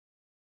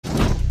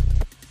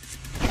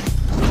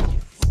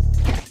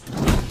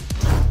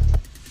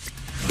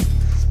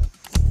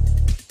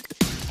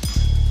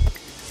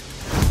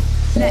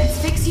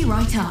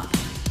Wait up.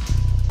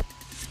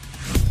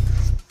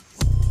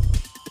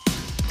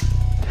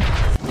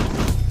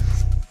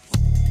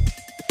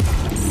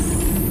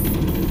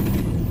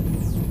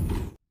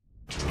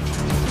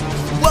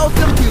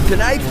 Welcome to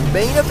tonight's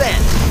main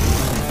event.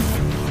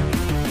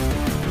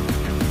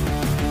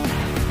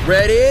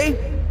 Ready?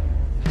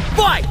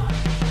 Fight!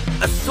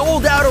 A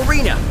sold-out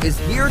arena is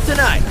here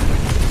tonight.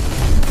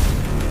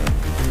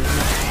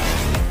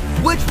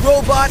 Which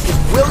robot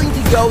is willing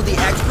to go the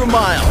extra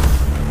mile?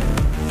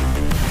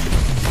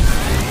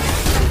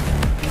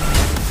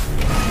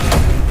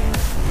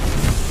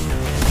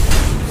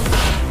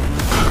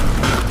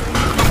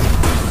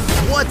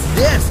 What's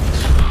this?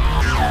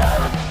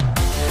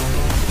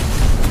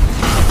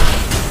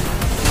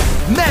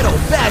 Metal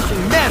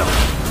bashing metal!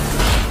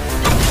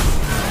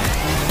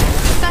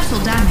 Special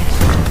damage.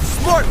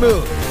 Smart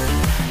move!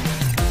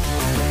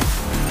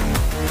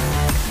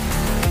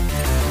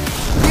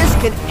 This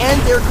can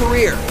end their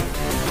career.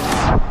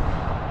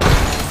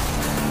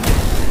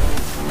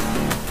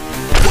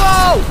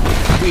 Whoa!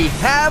 We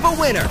have a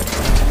winner!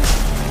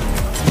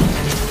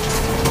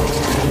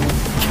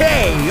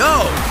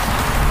 KO!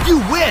 You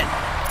win!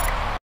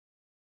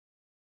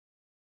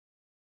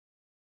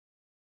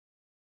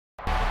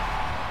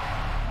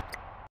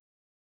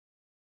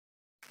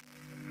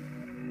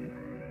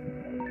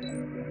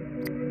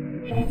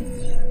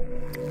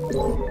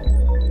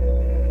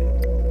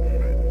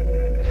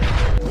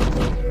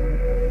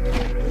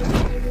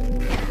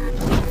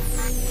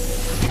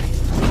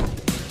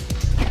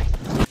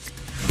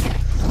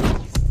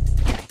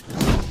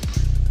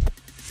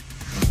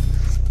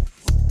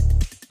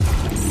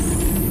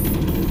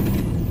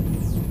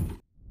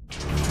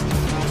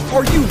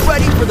 Are you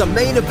ready for the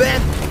main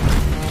event?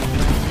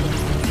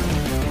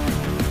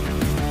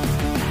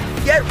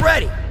 Get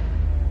ready!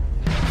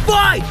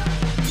 Fight!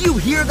 Do you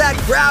hear that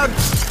crowd?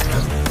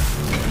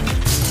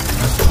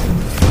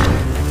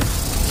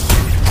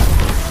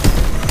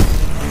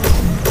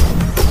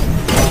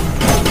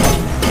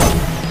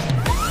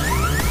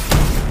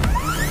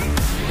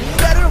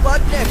 Better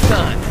luck next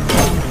time.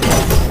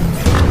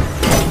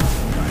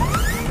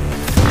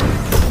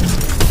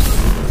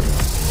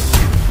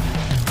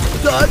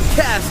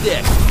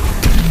 Fantastic!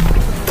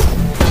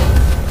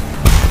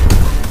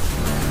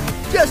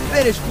 Just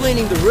finished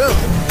cleaning the room.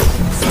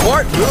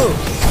 Smart move.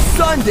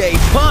 Sunday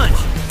punch.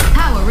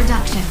 Power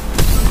reduction.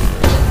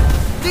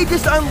 They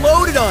just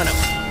unloaded on him.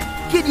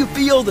 Can you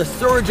feel the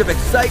surge of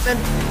excitement?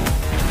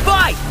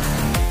 Fight!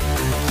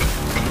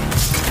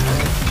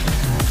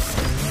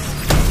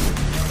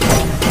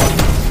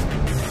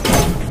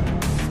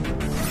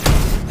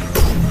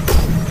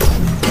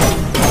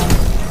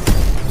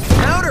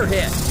 Counter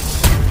hit.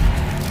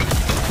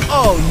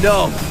 Oh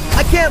no,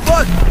 I can't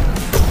look!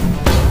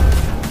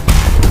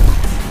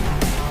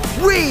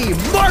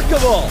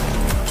 Remarkable!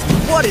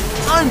 What an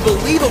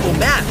unbelievable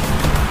match!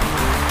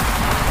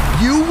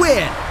 You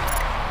win!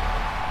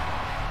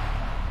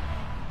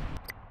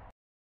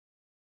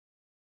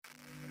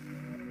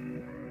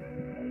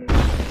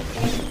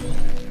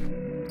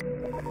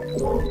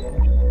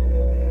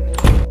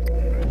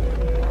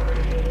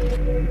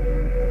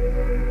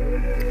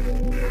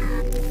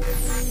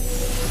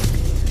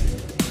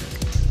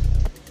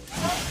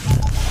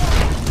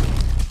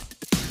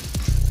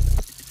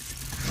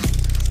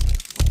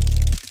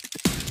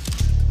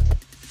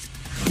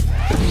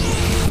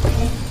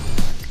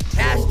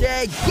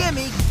 Hashtag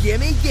gimme,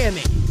 gimme,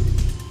 gimme.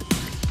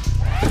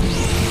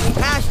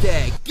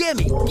 Hashtag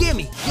gimme,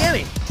 gimme,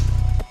 gimme.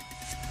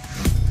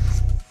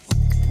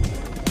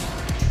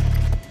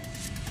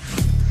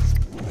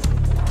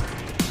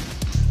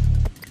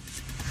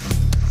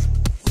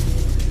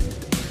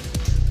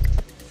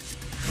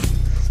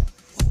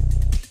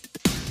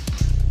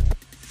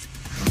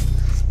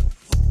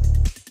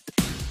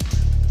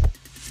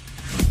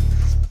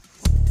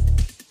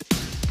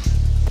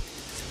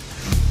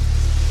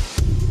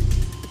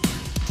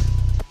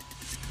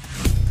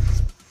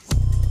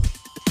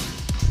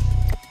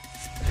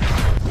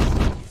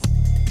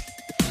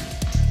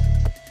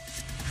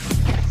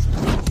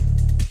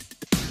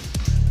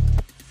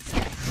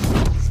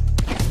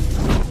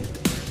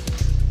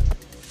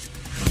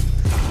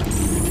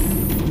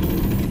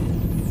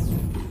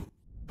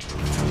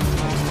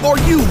 Are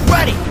you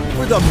ready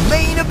for the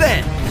main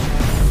event?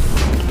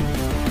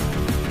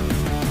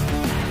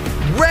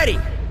 Ready?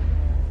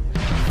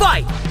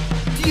 Fight!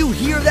 Do you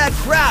hear that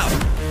crowd?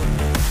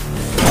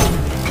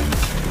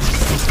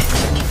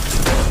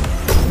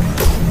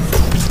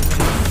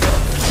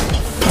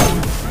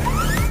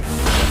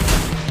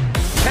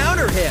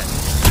 Counter hit.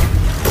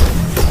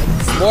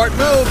 Smart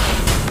move.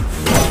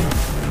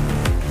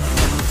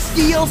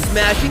 Steel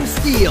smashing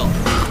steel.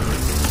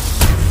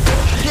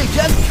 They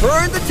just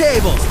turned the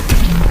tables.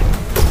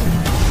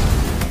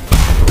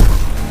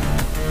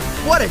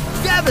 What a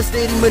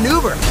devastating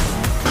maneuver!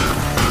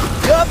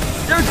 Yup,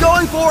 they're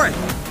going for it!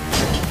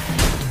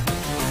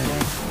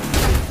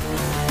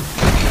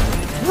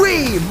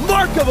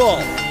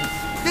 Remarkable!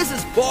 This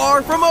is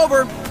far from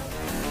over.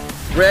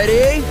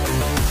 Ready?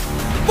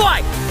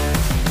 Fight!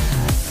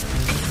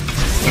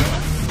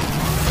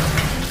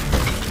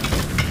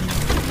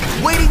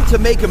 waiting to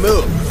make a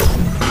move.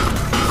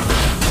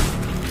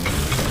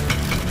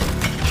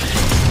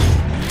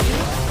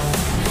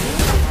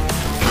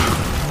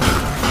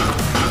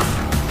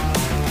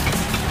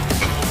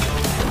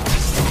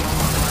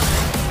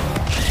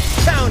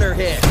 Counter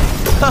hit.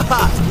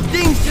 Haha,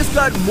 things just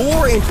got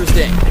more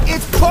interesting.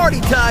 It's party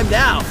time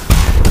now.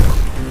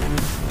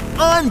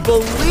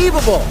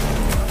 Unbelievable.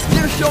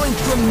 They're showing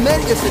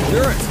tremendous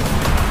endurance.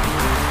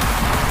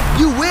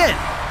 You win.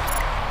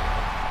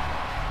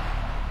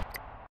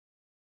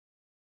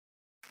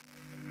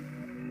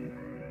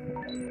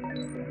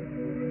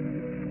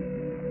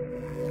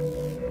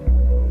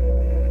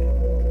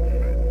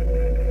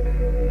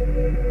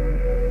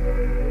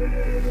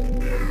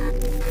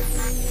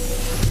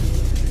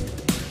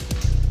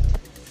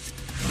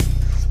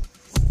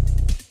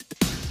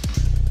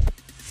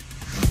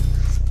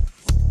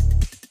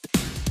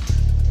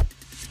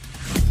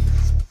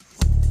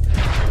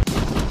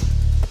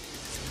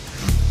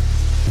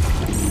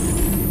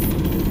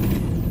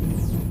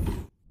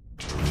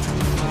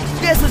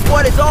 This is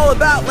what it's all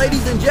about,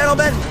 ladies and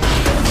gentlemen.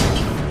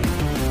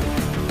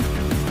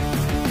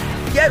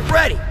 Get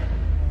ready.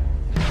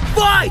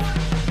 Fight!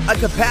 A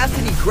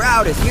capacity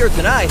crowd is here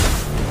tonight.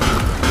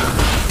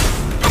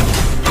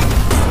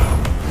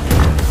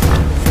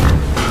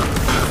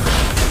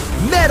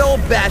 Metal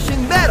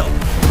bashing metal.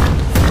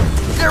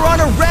 They're on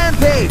a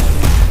rampage.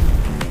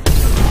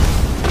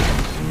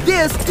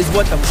 This is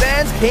what the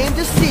fans came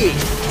to see.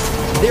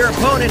 Their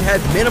opponent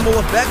has minimal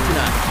effect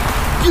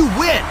tonight. You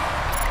win.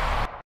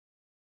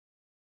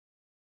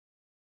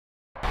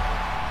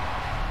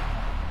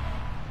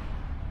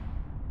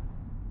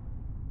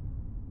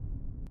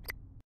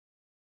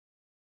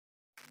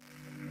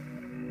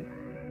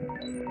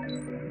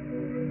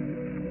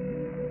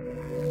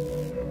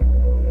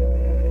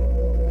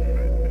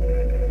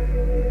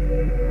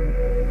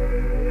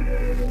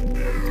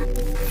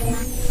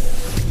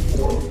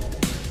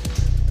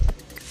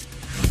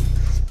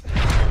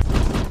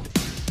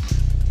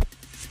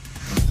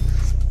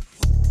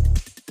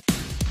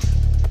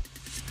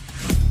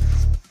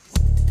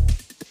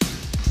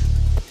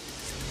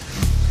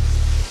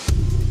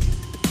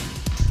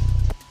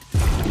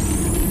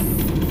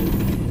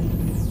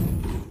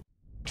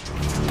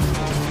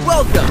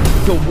 Welcome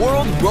to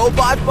World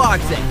Robot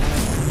Boxing.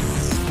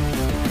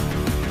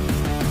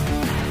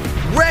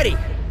 Ready.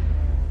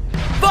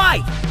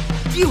 Fight!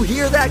 Do you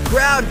hear that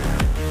crowd?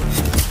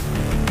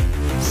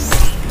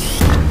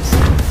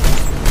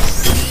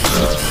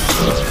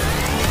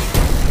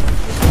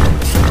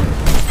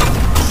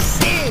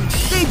 And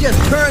they just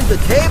turned the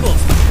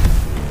tables.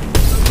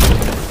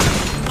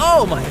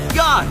 Oh my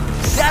God!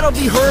 That'll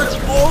be heard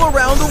all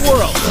around the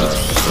world.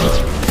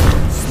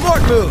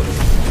 Smart move.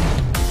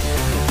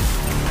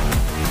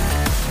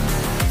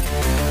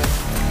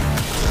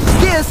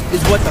 This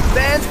is what the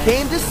fans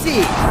came to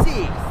see.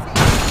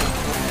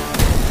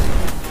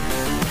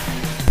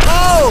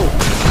 Oh,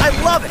 I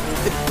love it.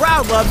 The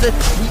crowd loves it.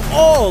 We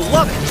all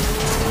love it.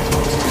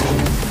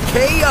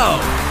 KO.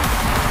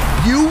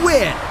 You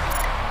win.